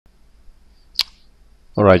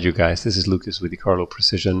Alright you guys, this is Lucas with DiCarlo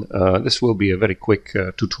Precision. This will be a very quick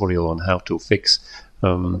tutorial on how to fix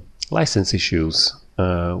license issues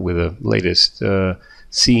with the latest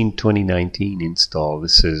Scene 2019 install.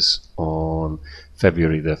 This is on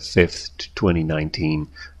February the 5th, 2019.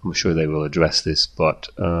 I'm sure they will address this, but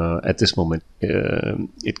at this moment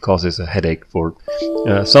it causes a headache for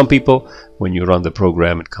some people. When you run the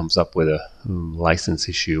program, it comes up with a license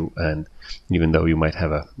issue, and even though you might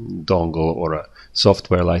have a dongle or a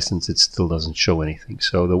software license, it still doesn't show anything.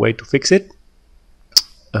 So the way to fix it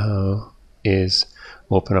is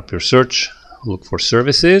open up your search, look for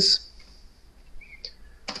services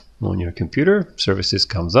on your computer. Services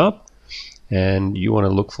comes up, and you want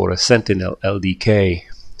to look for a Sentinel LDK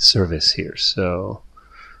service here. So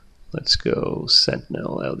let's go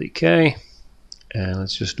Sentinel LDK, and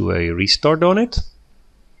let's just do a restart on it.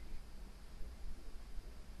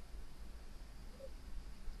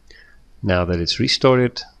 Now that it's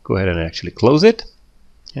restarted, go ahead and actually close it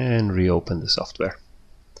and reopen the software.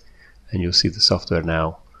 And you'll see the software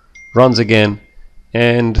now runs again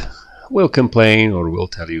and will complain or will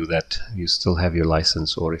tell you that you still have your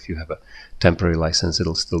license, or if you have a temporary license,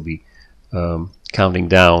 it'll still be counting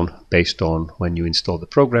down based on when you install the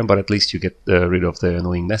program, but at least you get rid of the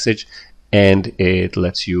annoying message, and it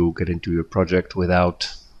lets you get into your project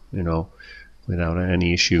without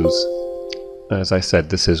any issues. As I said,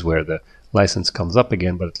 this is where the license comes up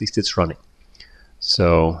again, but at least it's running.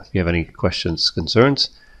 So if you have any questions, concerns,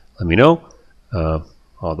 let me know.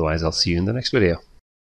 Otherwise, I'll see you in the next video.